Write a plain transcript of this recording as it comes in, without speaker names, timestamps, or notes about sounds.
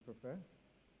prepare?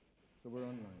 So we're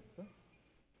online, so?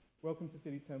 Welcome to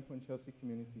City Temple and Chelsea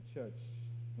Community Church.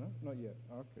 No? Not yet.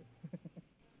 Okay.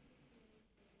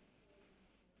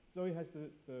 Zoe has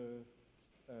the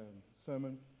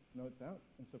sermon notes out,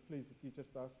 and so please, if you just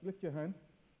ask, lift your hand.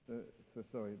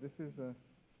 Sorry, this is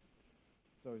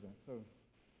Zoe's hand. So,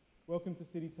 welcome to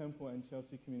City Temple and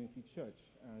Chelsea Community Church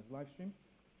as live stream.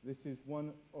 This is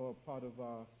one or part of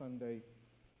our Sunday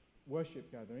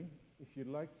worship gathering. If you'd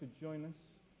like to join us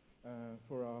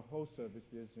for our whole service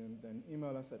via Zoom, then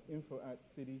email us at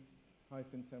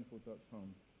info@city-temple.com.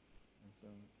 And so,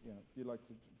 yeah, if you'd like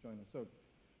to join us. So,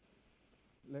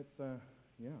 let's, if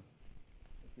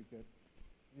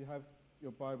you have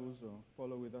your Bibles or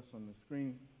follow with us on the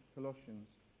screen, Colossians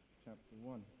chapter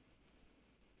 1.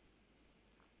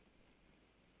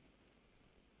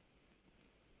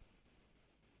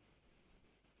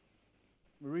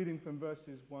 We're reading from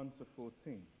verses 1 to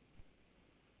 14.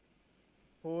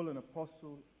 Paul, an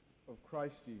apostle of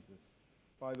Christ Jesus,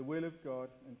 by the will of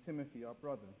God, and Timothy, our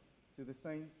brother, to the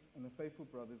saints and the faithful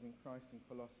brothers in Christ in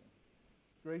Colossae.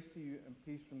 Grace to you and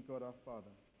peace from God our Father.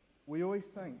 We always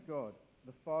thank God,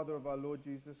 the Father of our Lord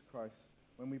Jesus Christ,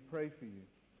 when we pray for you,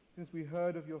 since we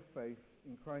heard of your faith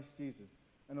in Christ Jesus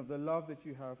and of the love that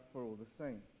you have for all the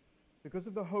saints, because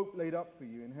of the hope laid up for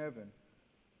you in heaven.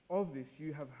 Of this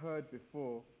you have heard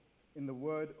before in the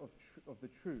word of the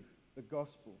truth, the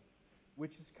gospel,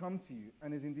 which has come to you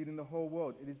and is indeed in the whole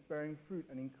world. It is bearing fruit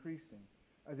and increasing,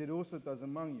 as it also does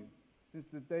among you, since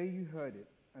the day you heard it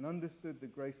and understood the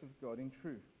grace of God in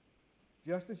truth.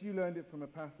 Just as you learned it from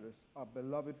Epaphras, our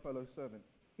beloved fellow servant.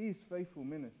 He is faithful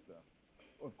minister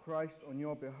of Christ on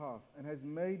your behalf and has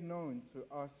made known to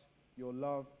us your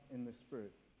love in the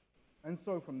Spirit. And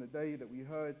so from the day that we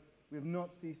heard, we have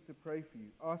not ceased to pray for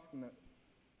you, asking that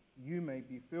you may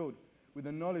be filled with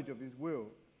the knowledge of his will,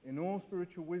 in all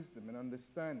spiritual wisdom and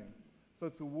understanding, so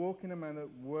to walk in a manner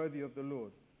worthy of the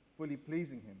Lord, fully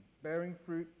pleasing him, bearing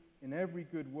fruit in every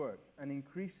good work, and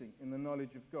increasing in the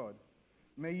knowledge of God.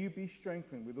 May you be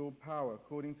strengthened with all power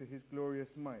according to his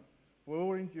glorious might, for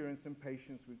all endurance and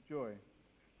patience with joy,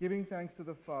 giving thanks to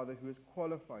the Father who has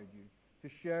qualified you to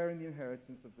share in the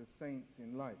inheritance of the saints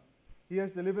in light. He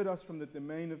has delivered us from the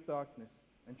domain of darkness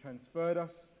and transferred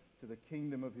us to the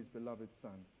kingdom of his beloved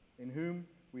Son, in whom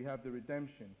we have the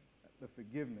redemption, the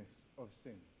forgiveness of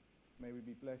sins. May we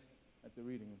be blessed at the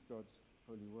reading of God's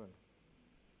holy word.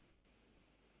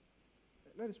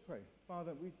 Let us pray.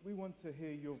 Father, we want to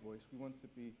hear your voice. We want to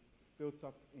be built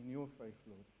up in your faith,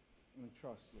 Lord, and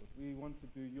trust, Lord. We want to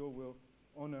do your will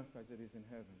on earth as it is in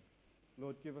heaven.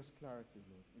 Lord, give us clarity,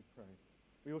 Lord, we pray.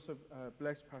 We also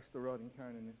bless Pastor Rod and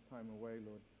Karen in this time away,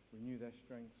 Lord. Renew their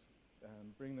strengths.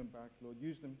 Bring them back, Lord.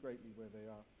 Use them greatly where they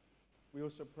are. We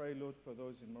also pray, Lord, for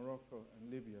those in Morocco and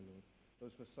Libya, Lord,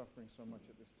 those who are suffering so much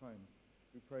at this time.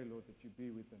 We pray, Lord, that you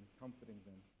be with them, comforting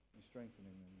them and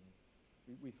strengthening them, Lord.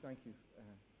 We thank you.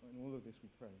 In all of this we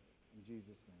pray. In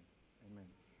Jesus' name, amen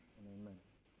and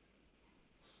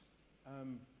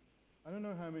amen. I don't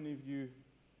know how many of you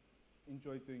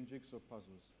enjoy doing jigsaw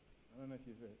puzzles. I don't know if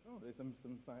you've heard. Oh, there's some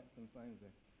signs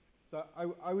there. So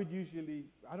I would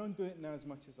usually, I don't do it now as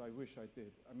much as I wish I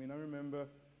did. I mean, I remember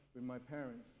with my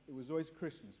parents, it was always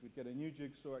Christmas. We'd get a new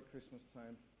jigsaw at Christmas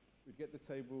time. We'd get the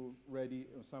table ready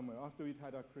or somewhere after we'd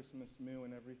had our Christmas meal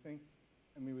and everything,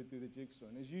 and we would do the jigsaw.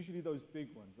 And it's usually those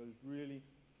big ones, those really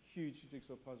huge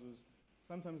jigsaw puzzles.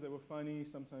 Sometimes they were funny,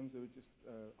 sometimes they were just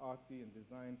arty and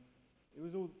design. It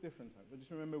was all different types. I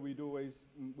just remember we'd always,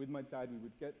 with my dad, we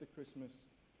would get the Christmas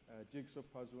jigsaw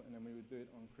puzzle, and then we would do it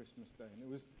on Christmas Day. And it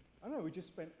was, I don't know, we just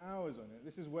spent hours on it.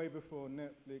 This is way before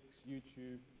Netflix,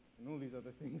 YouTube, and all these other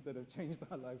things that have changed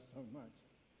our lives so much.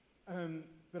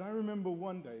 But I remember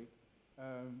one day,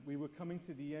 we were coming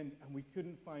to the end, and we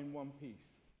couldn't find one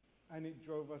piece. And it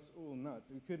drove us all nuts.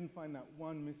 We couldn't find that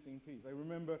one missing piece. I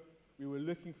remember we were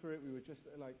looking for it. We were just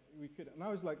like, we couldn't. And I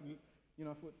was like, I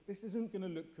thought, this isn't going to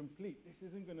look complete. This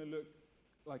isn't going to look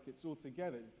like it's all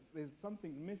together. There's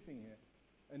something missing here.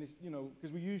 And it's,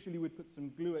 because we usually would put some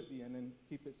glue at the end and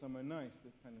keep it somewhere nice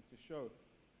to kind of to show.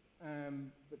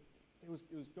 But it was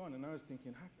gone. And I was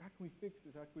thinking, how can we fix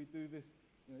this? How can we do this?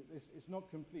 It's not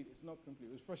complete. It's not complete.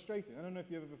 It was frustrating. I don't know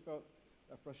if you've ever felt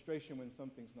a frustration when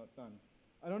something's not done.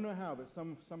 I don't know how, but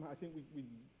somehow I think we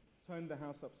turned the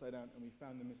house upside down and we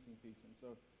found the missing piece. And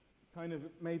so it kind of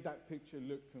made that picture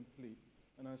look complete.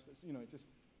 And I was, just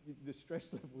the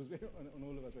stress levels on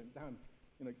all of us went down.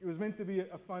 It was meant to be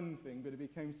a fun thing, but it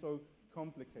became so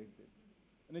complicated.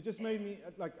 And it just made me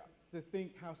to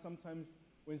think how sometimes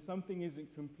when something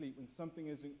isn't complete, when something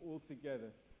isn't all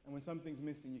together, and when something's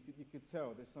missing, you could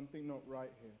tell there's something not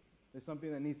right here. There's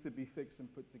something that needs to be fixed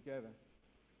and put together.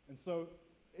 And so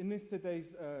in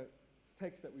today's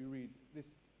text that we read,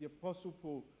 the Apostle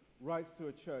Paul writes to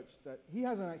a church that he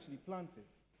hasn't actually planted.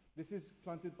 This is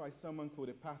planted by someone called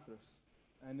Epaphras.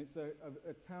 And it's a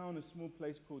town, a small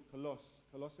place called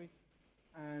Colossae.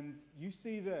 And you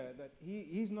see there that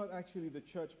he's not actually the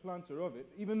church planter of it,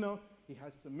 even though he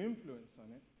has some influence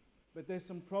on it. But there's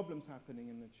some problems happening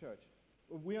in the church.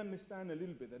 We understand a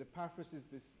little bit that Epaphras is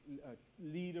this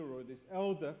leader or this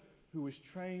elder who was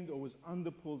trained or was under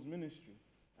Paul's ministry.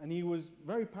 And he was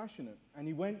very passionate. And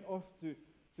he went off to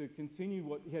continue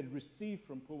what he had received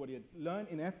from Paul, what he had learned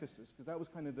in Ephesus, because that was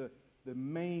kind of the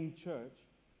main church.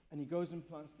 And he goes and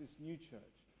plants this new church.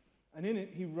 And in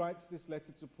it, he writes this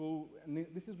letter to Paul. And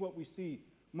this is what we see.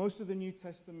 Most of the New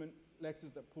Testament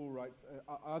letters that Paul writes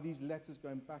are these letters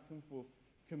going back and forth,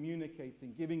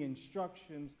 communicating, giving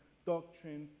instructions,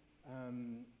 doctrine,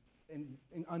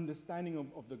 in understanding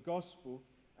of the gospel,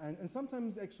 and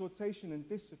sometimes exhortation and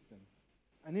discipline.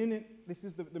 And in it, this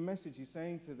is the message he's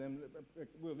saying to them.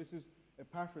 Well, this is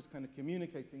Epaphras kind of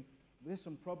communicating. There's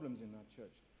some problems in our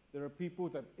church. There are people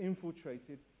that have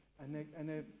infiltrated, and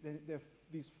they're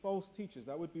these false teachers,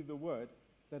 that would be the word,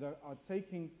 that are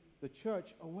taking the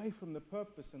church away from the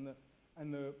purpose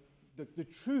and the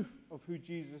truth of who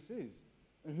Jesus is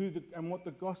and what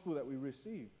the gospel that we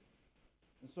receive.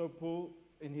 And so Paul,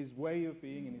 in his way of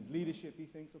being, in his leadership, he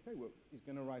thinks, okay, well, he's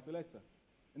going to write a letter.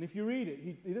 And if you read it,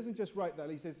 he doesn't just write that.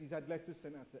 He says he's had letters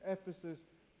sent out to Ephesus,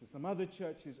 to some other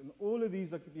churches, and all of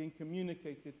these are being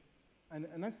communicated.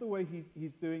 And that's the way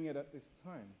he's doing it at this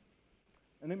time.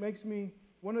 And it makes me,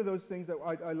 one of those things that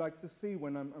I like to see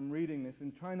when I'm reading this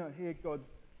and trying to hear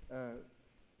God's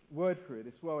word for it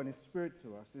as well, and his spirit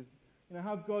to us, is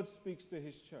how God speaks to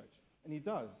his church. And he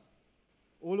does.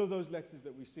 All of those letters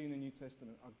that we see in the New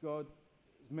Testament are God's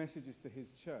messages to his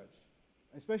church.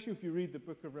 Especially if you read the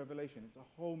book of Revelation, it's a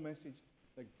whole message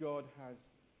that God has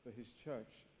for his church.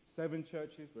 7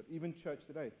 churches, but even church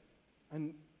today.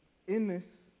 And in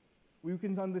this, we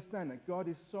can understand that God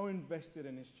is so invested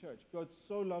in his church. God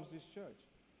so loves his church.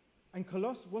 And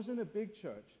Colossae wasn't a big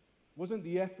church. It wasn't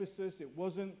the Ephesus. It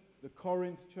wasn't the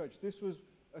Corinth church. This was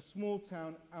a small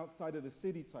town outside of the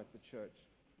city type of church.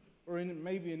 Or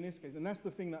maybe in this case. And that's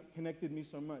the thing that connected me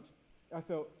so much. I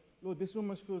felt, Lord, this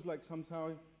almost feels like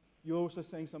somehow you're also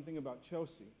saying something about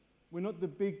Chelsea. We're not the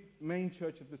big main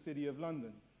church of the city of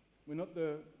London. We're not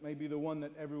maybe the one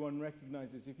that everyone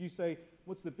recognizes. If you say,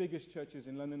 what's the biggest churches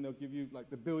in London, they'll give you like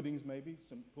the buildings maybe,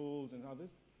 St. Paul's and others.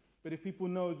 But if people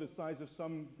know the size of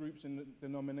some groups and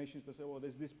denominations, they'll say, well,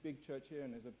 there's this big church here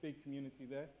and there's a big community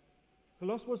there.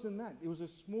 Colossae wasn't that. It was a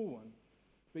small one.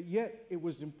 But yet it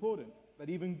was important that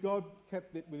even God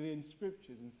kept it within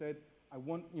scriptures and said, I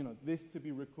want this to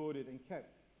be recorded and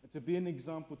kept, and to be an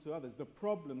example to others, the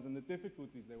problems and the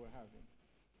difficulties they were having.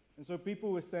 And so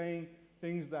people were saying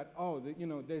things that,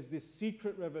 there's this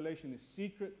secret revelation, this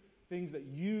secret things that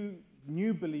you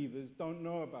new believers don't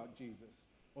know about Jesus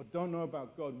or don't know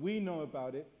about God. We know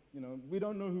about it. We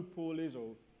don't know who Paul is,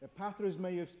 or Epaphras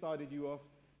may have started you off,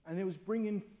 and it was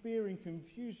bringing fear and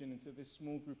confusion into this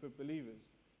small group of believers.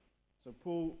 So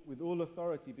Paul, with all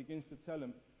authority, begins to tell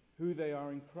them who they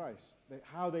are in Christ,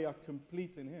 how they are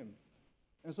complete in him.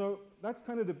 And so that's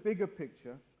kind of the bigger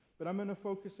picture, but I'm going to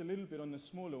focus a little bit on the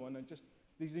smaller one and just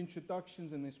these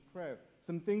introductions and this prayer,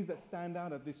 some things that stand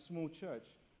out of this small church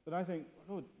that I think,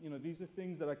 Lord, these are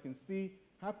things that I can see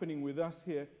happening with us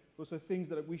here, also things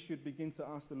that we should begin to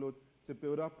ask the Lord to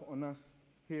build up on us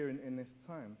here in this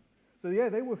time. So yeah,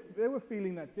 they were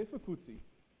feeling that difficulty.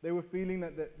 They were feeling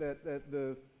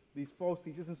that these false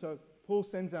teachers, and so Paul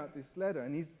sends out this letter,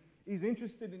 and he's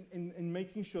interested in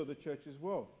making sure the church is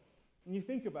well. And you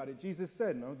think about it, Jesus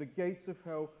said, no, the gates of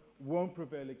hell won't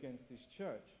prevail against his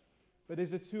church. But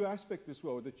there's a two aspect as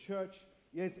well. The church,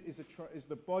 yes, is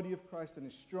the body of Christ and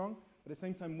is strong, but at the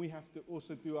same time we have to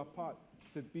also do our part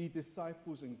to be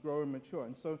disciples and grow and mature.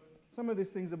 And so some of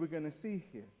these things that we're going to see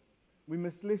here, we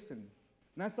must listen.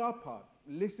 And that's our part.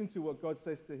 Listen to what God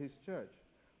says to his church.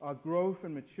 Our growth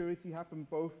and maturity happen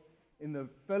both in the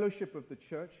fellowship of the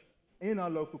church, in our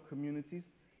local communities,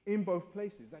 in both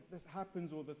places. This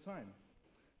happens all the time.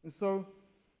 And so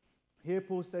here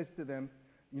Paul says to them,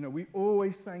 we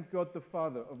always thank God the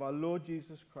Father of our Lord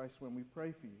Jesus Christ when we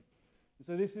pray for you. And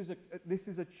so this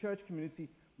is a church community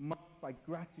marked by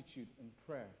gratitude and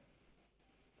prayer.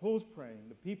 Paul's praying.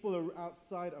 The people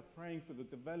outside are praying for the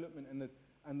development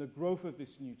and the growth of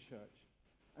this new church.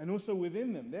 And also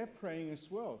within them, they're praying as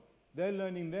well. They're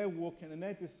learning their walk and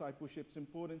their discipleship is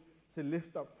important to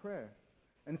lift up prayer.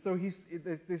 And so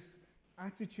there's this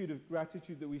attitude of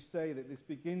gratitude that we say that this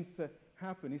begins to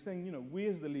happen. He's saying, we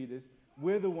as the leaders,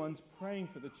 we're the ones praying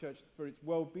for the church for its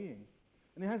well-being.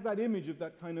 And it has that image of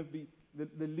that kind of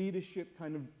the leadership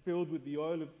kind of filled with the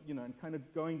oil of, and kind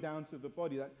of going down to the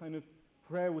body. That kind of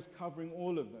prayer was covering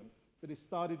all of them. But it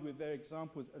started with their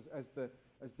examples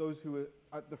as those who were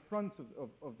at the front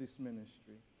of this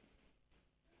ministry.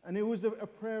 And it was a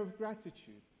prayer of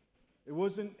gratitude. It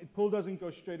wasn't, Paul doesn't go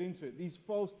straight into it. These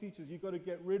false teachers, you've got to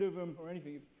get rid of them or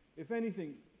anything. If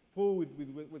anything, Paul,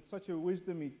 with such a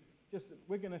wisdom,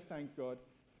 we're going to thank God,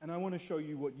 and I want to show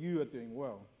you what you are doing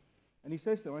well. And he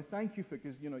says to them, I thank you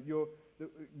because,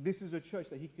 this is a church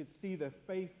that he could see their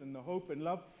faith and the hope and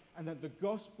love, and that the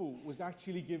gospel was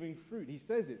actually giving fruit. He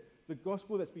says it, the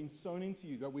gospel that's been sown into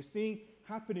you, that we're seeing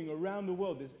happening around the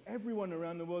world. There's everyone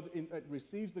around the world that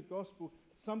receives the gospel,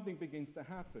 something begins to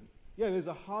happen. Yeah, there's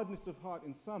a hardness of heart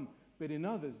in some, but in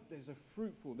others, there's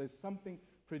something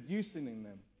producing in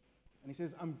them. And he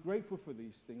says, I'm grateful for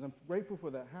these things. I'm grateful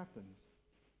for that happens.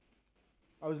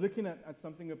 I was looking at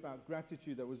something about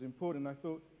gratitude that was important. I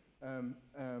thought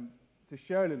to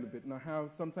share a little bit now how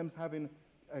sometimes having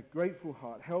a grateful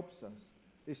heart helps us.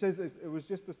 It says, it was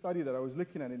just a study that I was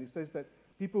looking at, and it says that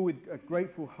people with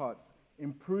grateful hearts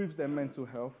improves their mental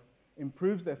health,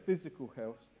 improves their physical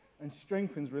health, and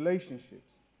strengthens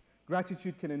relationships.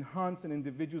 Gratitude can enhance an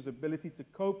individual's ability to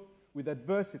cope with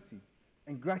adversity,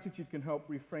 and gratitude can help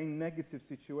reframe negative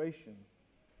situations.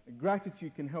 And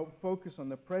gratitude can help focus on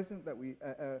the present that we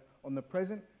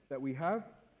have,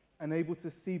 and able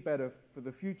to see better for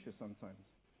the future sometimes.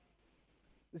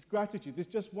 This gratitude, this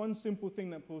just one simple thing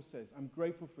that Paul says, I'm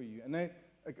grateful for you. And they're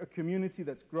a community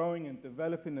that's growing and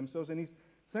developing themselves, and he's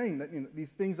saying that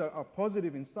these things are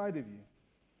positive inside of you.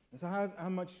 And so how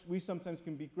much we sometimes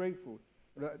can be grateful,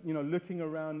 looking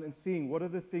around and seeing what are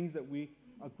the things that we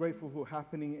are grateful for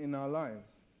happening in our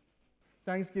lives.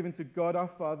 Thanks given to God our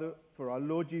Father for our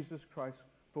Lord Jesus Christ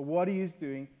for what he is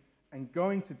doing and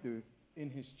going to do in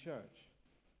his church.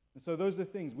 And so those are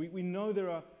things. We know there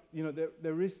are,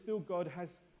 there is still, God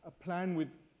has a plan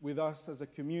with us as a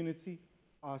community,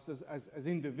 us as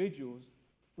individuals,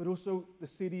 but also the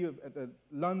city of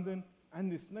London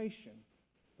and this nation.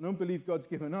 I don't believe God's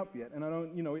given up yet. And I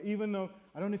don't, even though,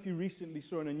 I don't know if you recently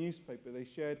saw in a newspaper, they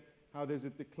shared how there's a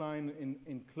decline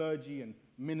in clergy and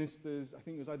ministers. I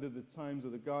think it was either the Times or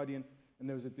the Guardian, and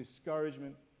there was a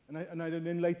discouragement. And I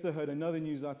then later heard another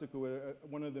news article where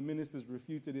one of the ministers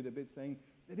refuted it a bit, saying,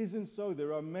 it isn't so.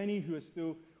 There are many who are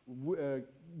still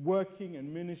working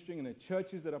and ministering, and the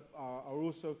churches that are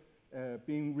also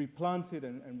being replanted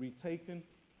and retaken.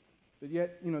 But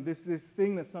yet, this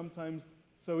thing that sometimes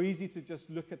so easy to just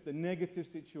look at the negative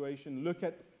situation, look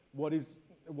at what is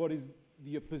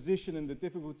the opposition and the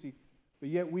difficulty, but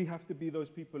yet we have to be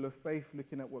those people of faith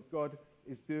looking at what God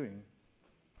is doing.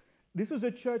 This was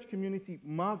a church community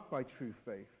marked by true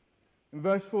faith. And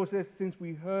verse 4 says, since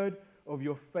we heard of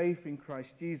your faith in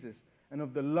Christ Jesus and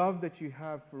of the love that you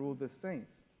have for all the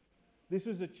saints. This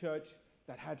was a church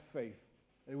that had faith.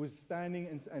 It was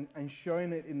standing and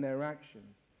showing it in their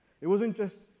actions. It wasn't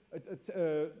just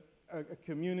a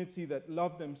community that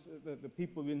loved them, the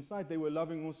people inside. They were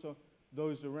loving also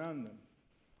those around them.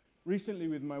 Recently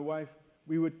with my wife,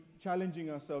 we were challenging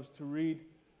ourselves to read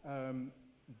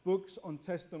books on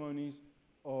testimonies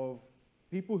of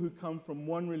people who come from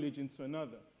one religion to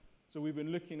another. So we've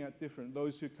been looking at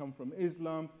those who come from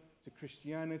Islam to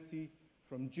Christianity,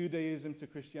 from Judaism to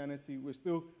Christianity. We're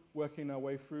still working our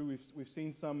way through. We've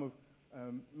seen some of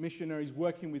missionaries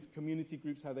working with community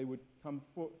groups, how they would come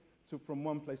from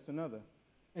one place to another.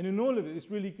 And in all of it,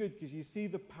 it's really good because you see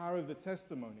the power of the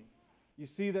testimony. You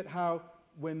see that how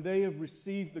when they have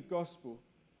received the gospel,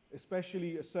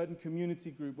 especially a certain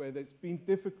community group where it's been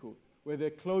difficult, where they're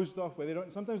closed off, where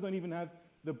they sometimes don't even have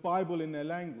the Bible in their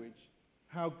language,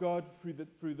 how God,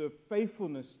 through the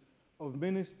faithfulness of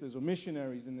ministers or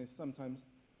missionaries in this sometimes,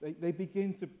 they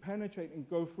begin to penetrate and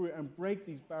go through it and break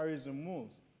these barriers and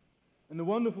walls. And the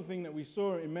wonderful thing that we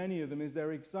saw in many of them is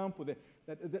their example,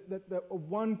 that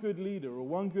one good leader or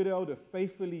one good elder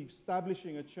faithfully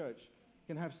establishing a church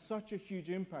can have such a huge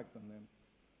impact on them.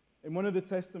 In one of the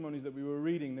testimonies that we were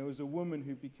reading, there was a woman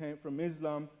who became from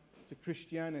Islam to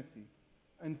Christianity.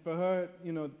 And for her,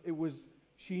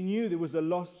 she knew there was a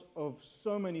loss of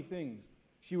so many things.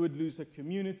 She would lose her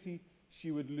community,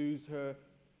 she would lose her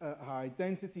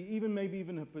identity, maybe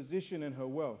even her position and her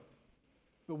wealth.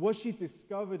 But what she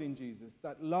discovered in Jesus,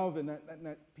 that love and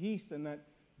that peace and that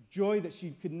joy that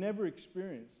she could never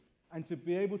experience, and to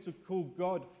be able to call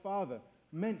God Father,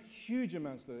 meant huge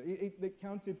amounts to her. It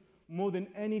counted more than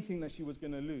anything that she was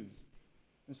going to lose.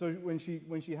 And so when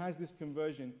she has this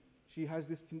conversion, she has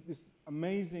this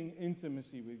amazing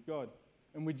intimacy with God.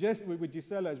 And with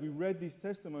Gisela, as we read these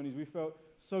testimonies, we felt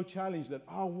so challenged that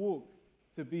our walk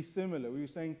to be similar. We were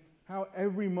saying how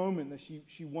every moment that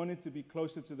she wanted to be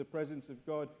closer to the presence of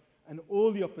God and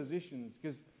all the oppositions,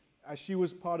 because as she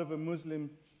was part of a Muslim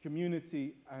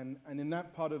community, and in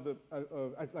that part of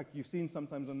like you've seen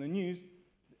sometimes on the news,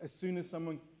 as soon as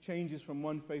someone changes from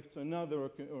one faith to another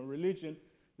or religion,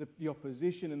 the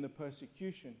opposition and the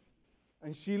persecution.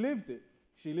 And she lived it.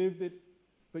 She lived it,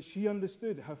 but she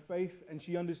understood her faith and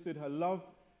she understood her love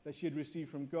that she had received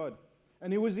from God.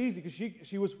 And it was easy because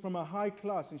she was from a high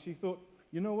class and she thought,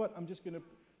 you know what, I'm just going to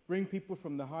bring people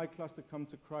from the high class to come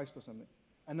to Christ or something.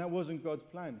 And that wasn't God's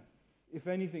plan. If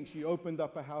anything, she opened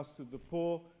up a house to the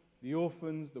poor, the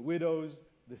orphans, the widows,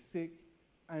 the sick.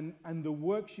 And the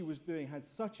work she was doing had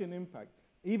such an impact.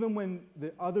 Even when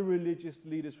the other religious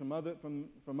leaders from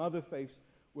other faiths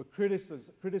were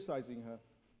criticizing her,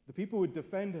 the people would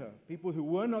defend her. People who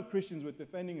were not Christians were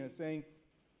defending her, saying,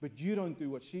 but you don't do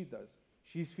what she does.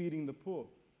 She's feeding the poor.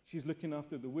 She's looking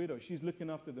after the widow. She's looking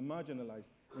after the marginalized.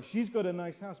 And she's got a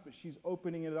nice house, but she's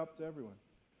opening it up to everyone.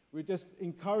 We just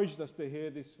encouraged us to hear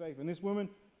this faith. And this woman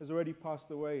has already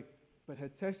passed away, but her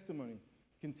testimony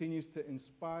continues to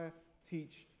inspire,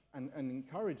 teach, and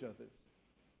encourage others.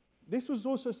 This was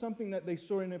also something that they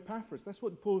saw in Epaphras. That's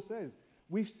what Paul says.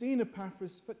 We've seen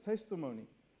Epaphras' testimony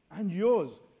and yours,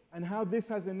 and how this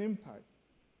has an impact,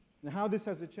 and how this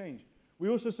has a change. We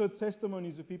also saw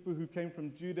testimonies of people who came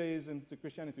from Judaism to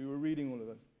Christianity. We were reading all of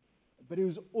those. But it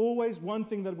was always one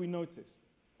thing that we noticed,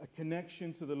 a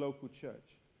connection to the local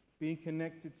church, being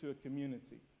connected to a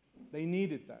community. They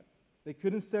needed that. They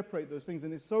couldn't separate those things.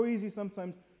 And it's so easy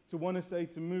sometimes to want to say,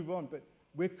 to move on, but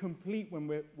we're complete when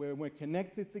we're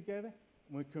connected together,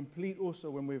 and we're complete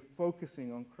also when we're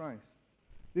focusing on Christ.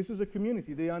 This was a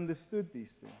community. They understood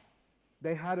these things.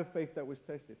 They had a faith that was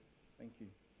tested. Thank you.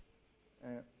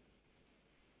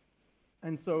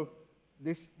 And so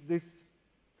this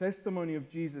testimony of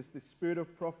Jesus, this spirit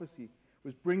of prophecy,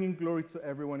 was bringing glory to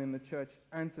everyone in the church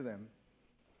and to them.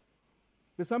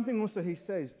 But something also he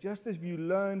says, just as you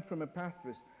learned from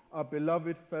Epaphras, our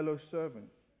beloved fellow servant.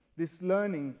 This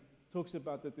learning talks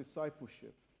about the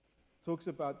discipleship, talks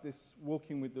about this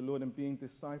walking with the Lord and being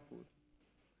discipled.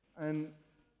 And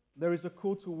there is a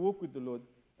call to walk with the Lord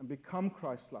and become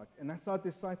Christ-like, and that's our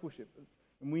discipleship.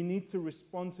 And we need to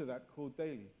respond to that call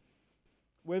daily.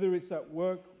 Whether it's at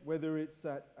work, whether it's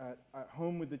at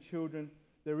home with the children,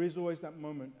 there is always that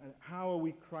moment. And how are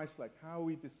we Christ-like? How are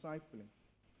we discipling?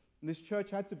 And this church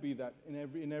had to be that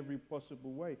in every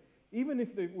possible way. Even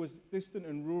if it was distant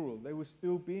and rural, they were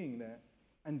still being there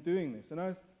and doing this.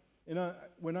 And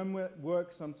when I'm at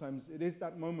work sometimes, it is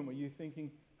that moment where you're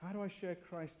thinking, how do I share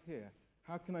Christ here?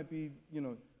 How can I be,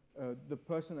 the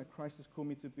person that Christ has called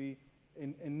me to be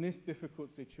in this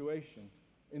difficult situation?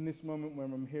 In this moment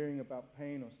when I'm hearing about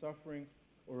pain or suffering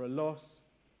or a loss,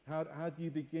 how do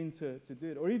you begin to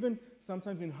do it? Or even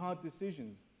sometimes in hard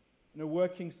decisions.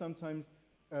 Working sometimes,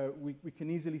 we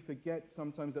can easily forget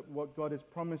sometimes that what God has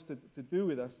promised to do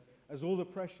with us as all the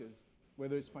pressures,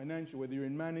 whether it's financial, whether you're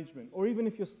in management, or even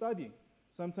if you're studying.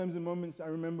 Sometimes in moments, I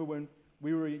remember when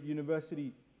we were at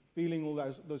university feeling all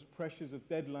those pressures of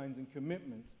deadlines and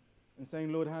commitments and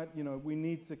saying, Lord, we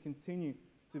need to continue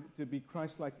to be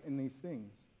Christ-like in these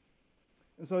things.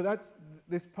 And so that's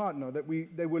this part now that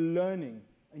they were learning.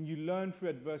 And you learn through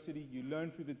adversity, you learn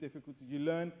through the difficulties, you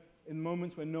learn in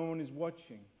moments when no one is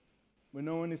watching, when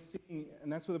no one is seeing,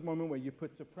 and that's the moment where you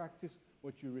put to practice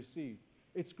what you receive.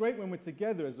 It's great when we're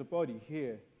together as a body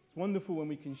here. It's wonderful when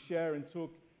we can share and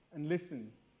talk and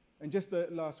listen. And just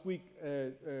last week,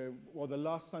 the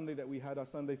last Sunday that we had our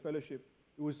Sunday fellowship,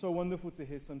 it was so wonderful to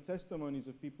hear some testimonies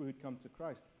of people who'd come to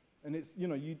Christ. And it's,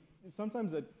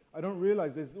 sometimes I don't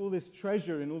realize there's all this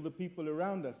treasure in all the people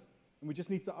around us. And we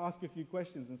just need to ask a few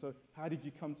questions. And so, how did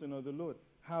you come to know the Lord?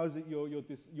 How is it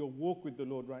your walk with the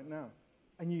Lord right now?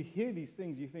 And you hear these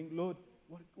things, you think, Lord,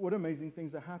 what amazing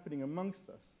things are happening amongst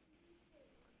us.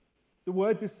 The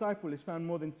word disciple is found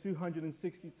more than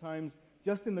 260 times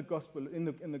just in the gospel, in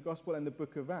the gospel and the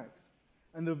book of Acts.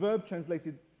 And the verb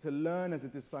translated to learn as a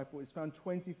disciple is found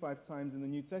 25 times in the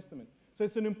New Testament. So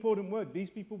it's an important word.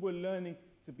 These people were learning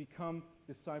to become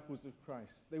disciples of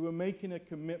Christ. They were making a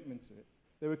commitment to it.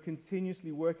 They were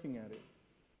continuously working at it.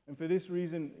 And for this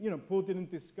reason, Paul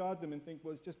didn't discard them and think,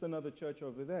 well, it's just another church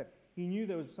over there. He knew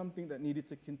there was something that needed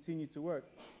to continue to work.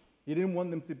 He didn't want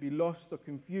them to be lost or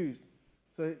confused.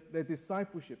 So their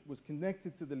discipleship was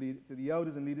connected to the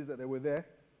elders and leaders that they were there,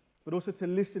 but also to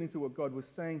listening to what God was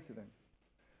saying to them.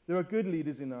 There are good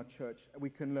leaders in our church that we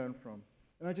can learn from.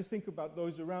 And I just think about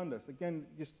those around us. Again,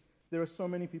 there are so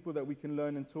many people that we can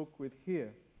learn and talk with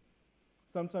here.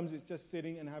 Sometimes it's just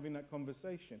sitting and having that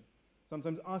conversation.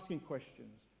 Sometimes asking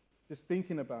questions, just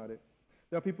thinking about it.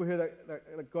 There are people here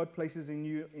that God places in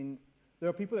you. There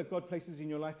are people that God places in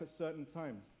your life at certain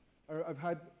times. I've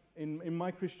had, in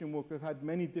my Christian walk, I've had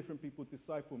many different people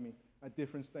disciple me at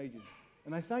different stages.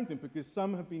 And I thank them because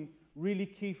some have been really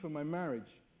key for my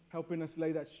marriage, helping us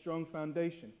lay that strong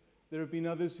foundation. There have been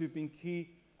others who've been key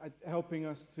at helping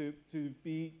us to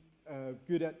be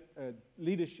good at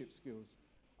leadership skills.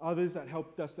 Others that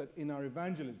helped us in our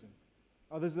evangelism.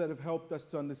 Others that have helped us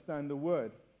to understand the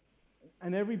word.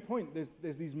 And every point,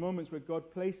 there's these moments where God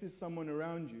places someone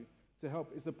around you to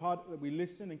help. It's a part that we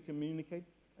listen and communicate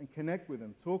and connect with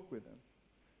them, talk with them.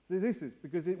 So this is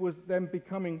because it was them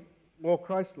becoming more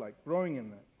Christ-like, growing in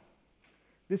that.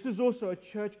 This is also a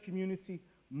church community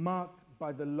marked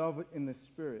by the love in the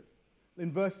Spirit.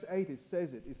 In verse 8, it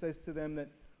says it. It says to them that,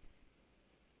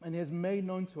 and he has made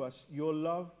known to us your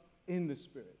love in the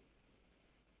Spirit.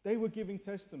 They were giving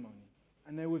testimony,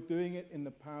 and they were doing it in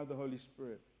the power of the Holy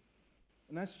Spirit.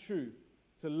 And that's true.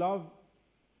 To love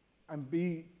and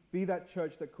be that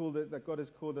church that God has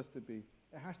called us to be,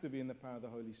 it has to be in the power of the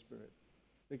Holy Spirit.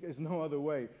 There's no other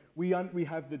way. We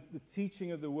have the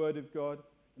teaching of the Word of God,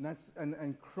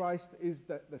 and Christ is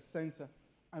the center.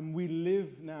 And we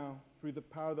live now through the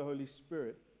power of the Holy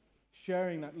Spirit,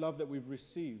 sharing that love that we've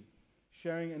received,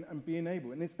 sharing and being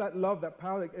able. And it's that love, that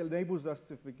power that enables us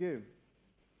to forgive.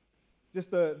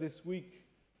 Just this week,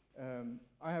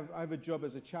 I have a job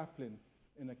as a chaplain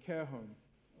in a care home.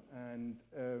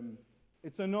 And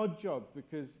it's an odd job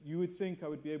because you would think I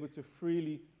would be able to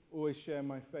freely always share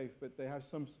my faith, but they have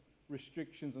some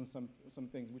restrictions on some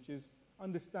things, which is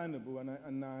understandable,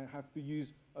 and I have to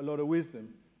use a lot of wisdom.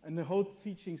 And the whole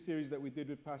teaching series that we did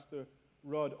with Pastor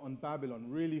Rod on Babylon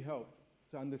really helped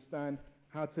to understand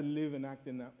how to live and act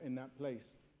in that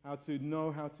place, how to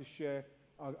know how to share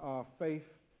our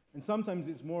faith. And sometimes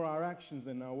it's more our actions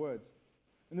than our words.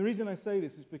 And the reason I say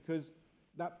this is because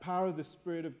that power of the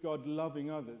Spirit of God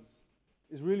loving others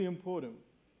is really important.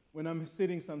 When I'm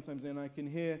sitting sometimes and I can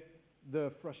hear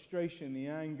the frustration, the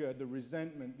anger, the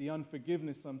resentment, the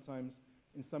unforgiveness sometimes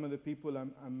in some of the people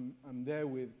I'm there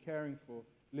with, caring for,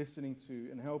 listening to,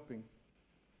 and helping.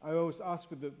 I always ask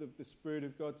for the Spirit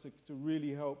of God to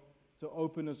really help to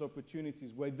open those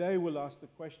opportunities where they will ask the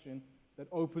question that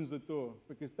opens the door.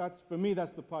 Because for me,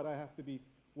 that's the part I have to be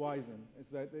wise in.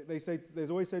 It's that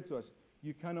they've always said to us,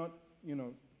 you cannot,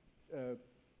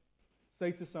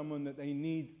 say to someone that they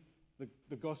need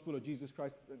the gospel of Jesus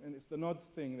Christ, and it's the odd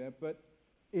thing there, but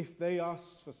if they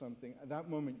ask for something, at that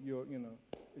moment,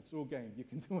 it's all game. You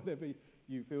can do whatever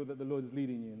you feel that the Lord is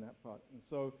leading you in that part. And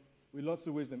so, with lots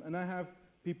of wisdom. And I have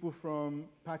people from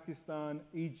Pakistan,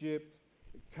 Egypt,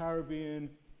 Caribbean,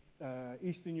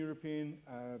 Eastern European.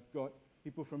 I've got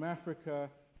people from Africa,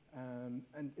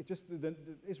 and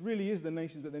it really is the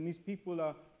nations, but then these people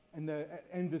are in the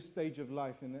end of stage of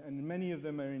life, and many of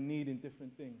them are in need in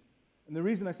different things. And the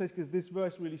reason I say is because this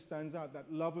verse really stands out, that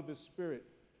love of the Spirit,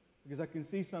 because I can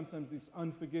see sometimes this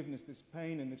unforgiveness, this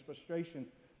pain, and this frustration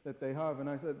that they have, and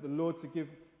I said the Lord to give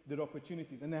the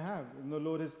opportunities, and they have, and the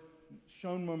Lord has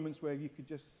shown moments where you could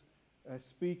just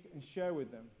speak and share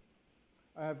with them.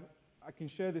 I can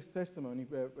share this testimony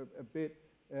a bit,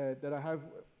 that I have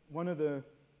one of the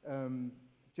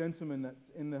gentlemen that's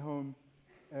in the home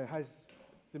has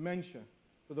dementia.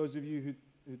 For those of you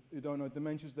who don't know,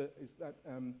 dementia is that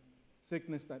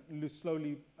sickness that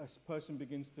slowly a person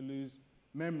begins to lose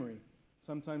memory.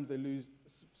 Sometimes they lose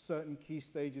certain key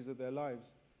stages of their lives.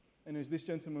 And this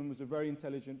gentleman was a very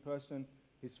intelligent person.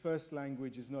 His first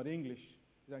language is not English.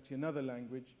 It's actually another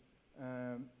language.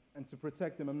 And to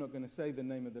protect him, I'm not going to say the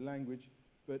name of the language,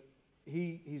 but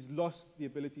he's lost the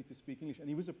ability to speak English. And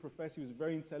he was a professor. He was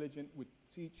very intelligent, would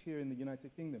teach here in the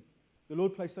United Kingdom. The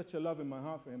Lord placed such a love in my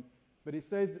heart for him. But it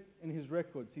said in his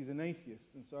records he's an atheist.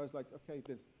 And so I was like, okay,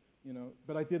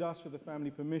 but I did ask for the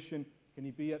family permission. Can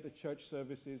he be at the church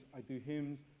services? I do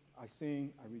hymns, I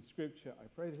sing, I read scripture, I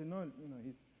pray. They said, no,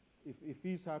 if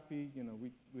he's happy,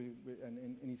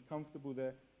 and he's comfortable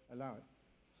there, allow it.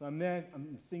 So I'm there,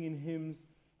 I'm singing hymns,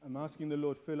 I'm asking the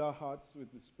Lord, fill our hearts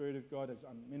with the Spirit of God as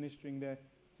I'm ministering there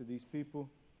to these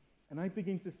people. And I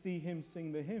begin to see him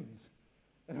sing the hymns.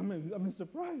 And I'm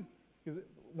surprised, because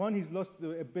one, he's lost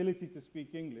the ability to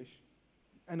speak English.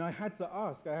 And I had to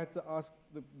ask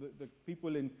the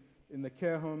people in the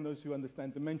care home, those who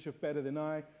understand dementia better than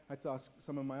I had to ask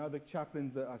some of my other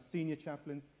chaplains that are senior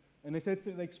chaplains. And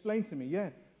they explained to me, yeah,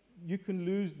 you can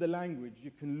lose the language,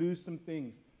 you can lose some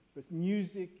things, but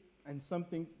music and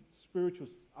something spiritual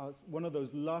are one of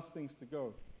those last things to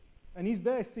go. And he's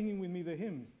there singing with me the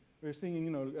hymns. We were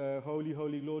singing, Holy,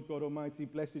 Holy Lord God Almighty,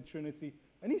 Blessed Trinity.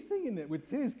 And he's singing it with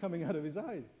tears coming out of his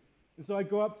eyes. And so I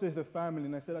go up to the family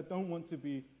and I said, I don't want to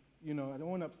be, I don't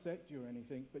want to upset you or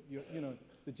anything, but,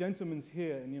 the gentleman's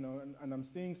here and I'm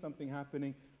seeing something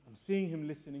happening. I'm seeing him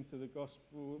listening to the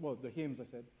gospel, well, the hymns, I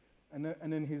said. And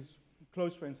then his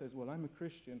close friend says, well, I'm a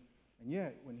Christian. And yeah,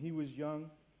 when he was young,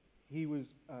 he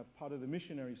was part of the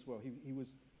missionary swell. He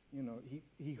was,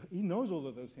 he knows all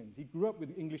of those hymns. He grew up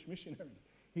with English missionaries.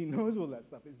 He knows all that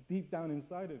stuff. It's deep down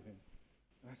inside of him.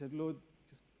 And I said, Lord,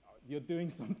 you're doing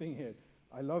something here.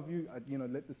 I love you.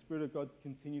 Let the Spirit of God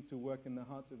continue to work in the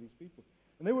hearts of these people.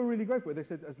 And they were really grateful. They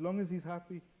said, as long as he's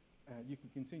happy, you can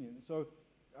continue. And so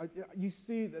you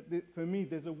see that for me,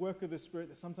 there's a work of the Spirit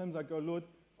that sometimes I go, Lord,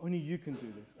 only you can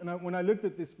do this. And when I looked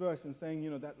at this verse and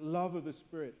saying, that love of the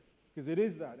Spirit, because it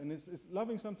is that, and it's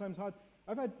loving sometimes hard.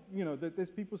 I've had,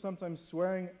 there's people sometimes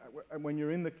swearing when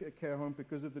you're in the care home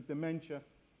because of the dementia,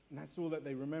 and that's all that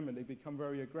they remember. They become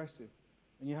very aggressive.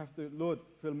 And you have to, Lord,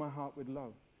 fill my heart with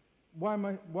love.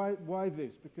 Why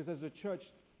this? Because as a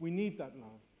church, we need that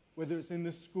love. Whether it's in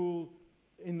the school,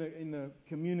 in the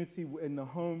community, in the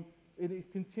home,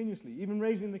 it continuously, even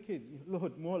raising the kids.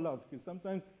 Lord, more love, because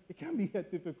sometimes it can be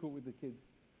difficult with the kids.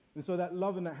 And so that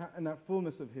love and that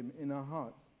fullness of him in our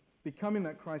hearts, becoming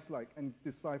that Christ-like and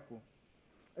disciple.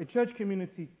 A church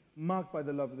community marked by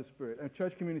the love of the Spirit. A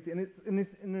church community, and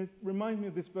it reminds me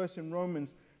of this verse in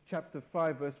Romans chapter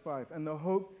 5, verse 5. And the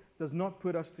hope does not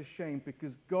put us to shame,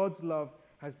 because God's love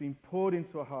has been poured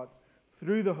into our hearts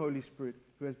through the Holy Spirit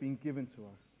who has been given to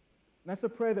us. And that's a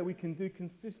prayer that we can do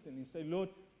consistently. Say, Lord,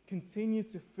 continue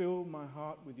to fill my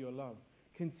heart with your love.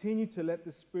 Continue to let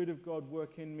the Spirit of God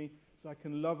work in me so I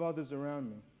can love others around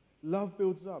me. Love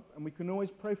builds up, and we can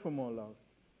always pray for more love.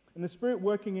 And the Spirit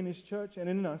working in his church and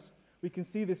in us, we can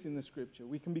see this in the Scripture.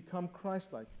 We can become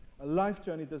Christ-like. A life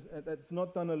journey that's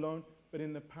not done alone, but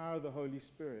in the power of the Holy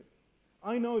Spirit.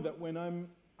 I know that when I'm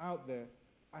out there,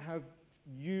 I have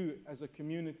you as a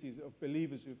community of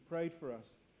believers who've prayed for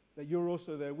us, that you're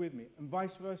also there with me, and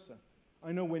vice versa.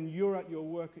 I know when you're at your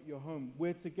work, at your home,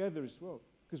 we're together as well,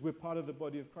 because we're part of the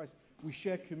body of Christ. We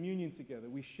share communion together.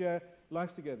 We share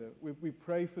life together. We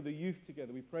pray for the youth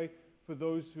together. We pray for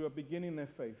those who are beginning their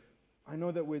faith. I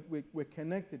know that we're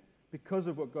connected because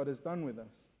of what God has done with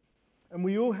us. And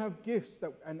we all have gifts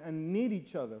and need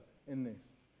each other in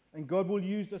this. And God will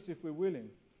use us if we're willing.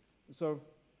 So,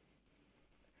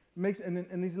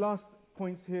 and these last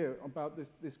points here about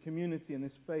this community and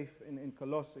this faith in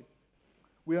Colossae.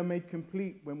 We are made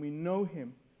complete when we know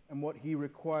him and what he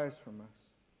requires from us.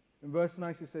 In verse 9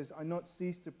 it says, I not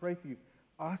cease to pray for you,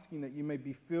 asking that you may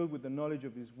be filled with the knowledge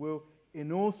of his will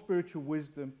in all spiritual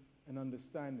wisdom and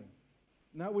understanding.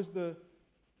 And that was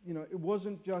it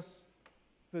wasn't just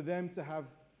for them to have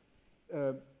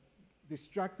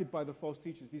distracted by the false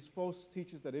teachers. These false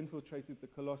teachers that infiltrated the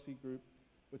Colossae group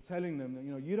were telling them that,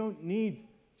 you don't need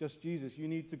just Jesus. You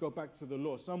need to go back to the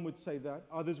law. Some would say that.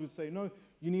 Others would say, no,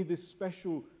 you need this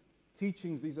special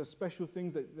teachings. These are special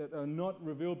things that are not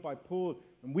revealed by Paul,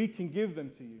 and we can give them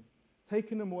to you.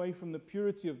 Taking them away from the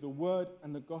purity of the word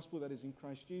and the gospel that is in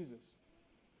Christ Jesus.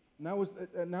 And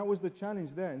that was the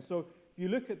challenge there. And so if you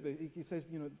look at he says,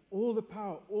 all the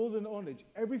power, all the knowledge,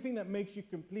 everything that makes you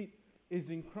complete is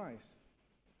in Christ.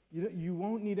 You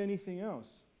won't need anything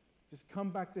else. Just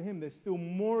come back to him. There's still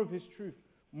more of his truth,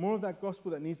 more of that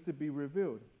gospel that needs to be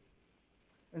revealed.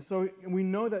 And so we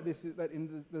know that there's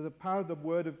the power of the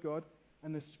word of God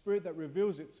and the Spirit that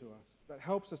reveals it to us, that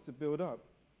helps us to build up.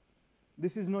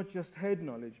 This is not just head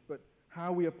knowledge, but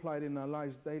how we apply it in our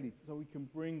lives daily so we can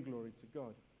bring glory to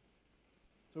God.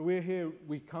 So we're here,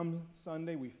 we come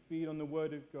Sunday, we feed on the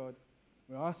word of God.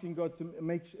 We're asking God to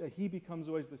make sure he becomes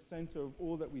always the center of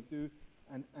all that we do,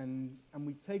 and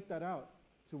we take that out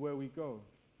to where we go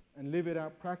and live it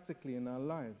out practically in our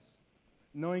lives,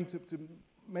 knowing to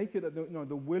make it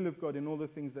the will of God in all the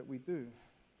things that we do.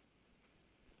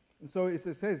 And so it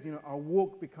says, our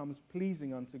walk becomes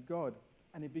pleasing unto God,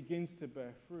 and it begins to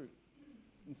bear fruit.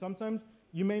 And sometimes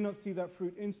you may not see that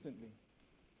fruit instantly.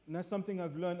 And that's something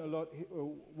I've learned a lot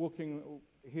walking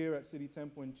here at City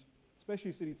Temple, and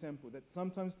especially City Temple, that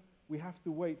sometimes we have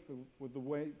to wait for the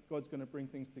way God's going to bring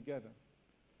things together.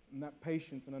 And that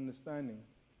patience and understanding.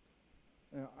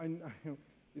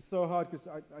 It's so hard because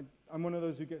I'm one of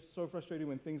those who gets so frustrated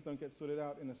when things don't get sorted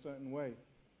out in a certain way.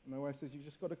 And my wife says, you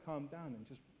just got to calm down and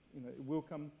just, it will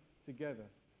come together.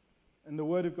 And the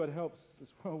Word of God helps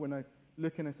as well when I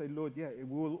look and I say, Lord, yeah, it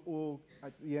will all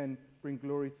at the end bring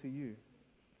glory to you.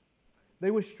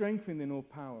 They were strengthened in all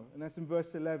power. And that's in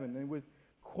verse 11. They were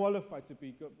qualified to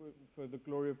be for the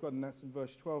glory of God. And that's in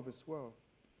verse 12 as well.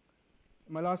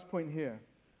 My last point here.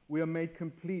 We are made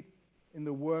complete in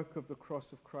the work of the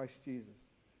cross of Christ Jesus.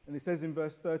 And it says in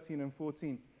verse 13 and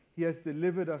 14, he has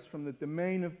delivered us from the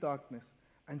domain of darkness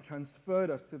and transferred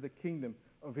us to the kingdom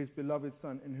of his beloved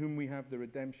Son, in whom we have the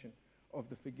redemption of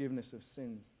the forgiveness of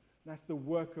sins. And that's the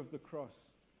work of the cross.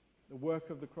 The work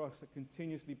of the cross that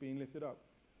continuously being lifted up.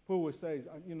 Paul will say,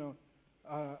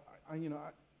 I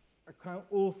count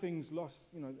all things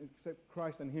lost, except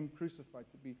Christ and him crucified,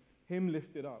 to be him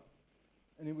lifted up.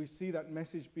 And we see that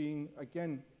message being,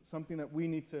 again, something that we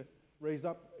need to raise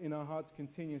up in our hearts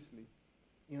continuously.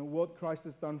 What Christ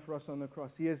has done for us on the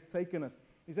cross. He has taken us.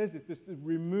 He says this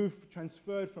removed,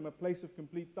 transferred from a place of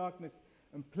complete darkness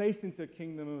and placed into a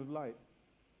kingdom of light,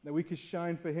 that we could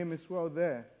shine for him as well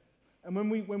there. And when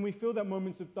we feel that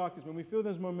moments of darkness, when we feel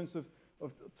those moments of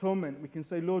torment, we can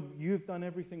say, Lord, you've done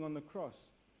everything on the cross.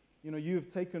 You have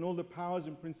taken all the powers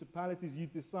and principalities, you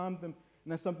disarmed them.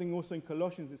 And that's something also in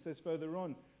Colossians, it says further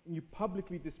on. And you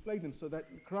publicly displayed them so that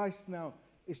Christ now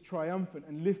is triumphant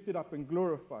and lifted up and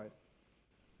glorified.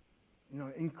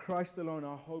 In Christ alone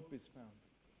our hope is found.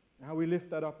 And how we lift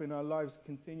that up in our lives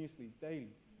continuously,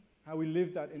 daily. How we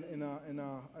live that in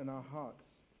our hearts.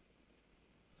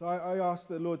 So I ask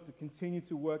the Lord to continue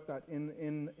to work that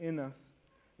in us.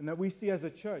 And that we see as a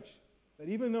church, that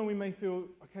even though we may feel,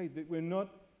 that we're not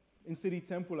in City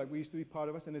Temple like we used to be part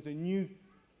of us, and there's a new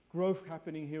growth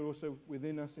happening here also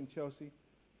within us in Chelsea,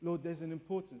 Lord, there's an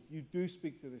importance. You do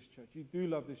speak to this church. You do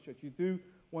love this church. You do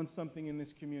want something in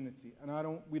this community.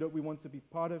 And we want to be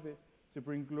part of it to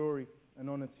bring glory and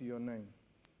honor to your name.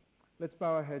 Let's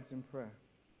bow our heads in prayer.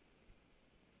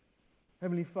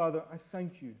 Heavenly Father, I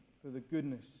thank you for the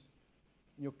goodness,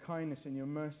 and your kindness, and your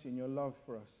mercy, and your love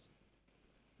for us.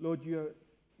 Lord, you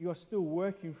are still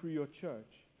working through your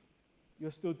church. You're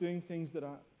still doing things that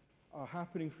are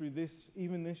happening through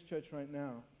even this church right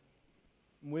now.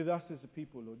 And with us as a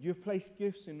people, Lord. You've placed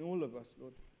gifts in all of us,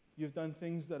 Lord. You've done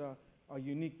things that are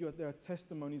unique. There are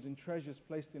testimonies and treasures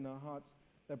placed in our hearts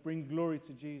that bring glory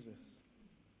to Jesus.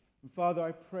 And Father,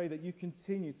 I pray that you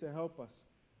continue to help us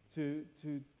to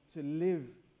live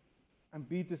and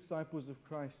be disciples of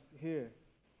Christ here.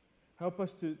 Help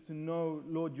us to know,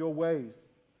 Lord, your ways.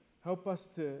 Help us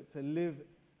to live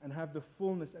and have the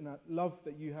fullness and that love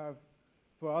that you have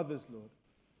for others, Lord.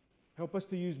 Help us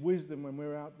to use wisdom when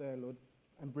we're out there, Lord,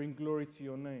 and bring glory to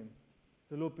your name.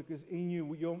 The Lord, because in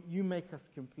you make us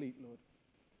complete, Lord.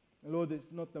 And Lord,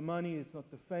 it's not the money, it's not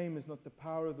the fame, it's not the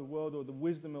power of the world or the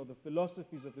wisdom or the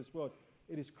philosophies of this world.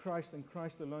 It is Christ and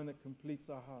Christ alone that completes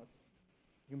our hearts,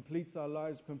 completes our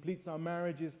lives, completes our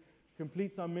marriages,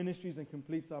 completes our ministries, and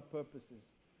completes our purposes.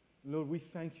 Lord, we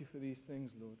thank you for these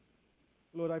things, Lord.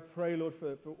 Lord, I pray, Lord,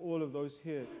 for all of those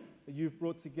here that you've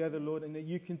brought together, Lord, and that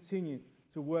you continue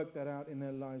to work that out in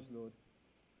their lives, Lord.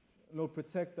 Lord,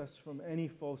 protect us from any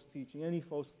false teaching, any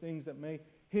false things that may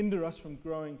hinder us from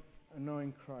growing and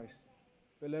knowing Christ.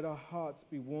 But let our hearts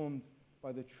be warmed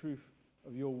by the truth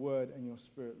of your word and your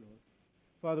spirit, Lord.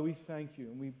 Father, we thank you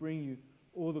and we bring you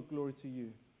all the glory to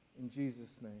you. In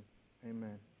Jesus' name,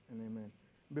 amen and amen.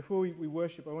 Before we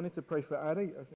worship, I wanted to pray for Adi.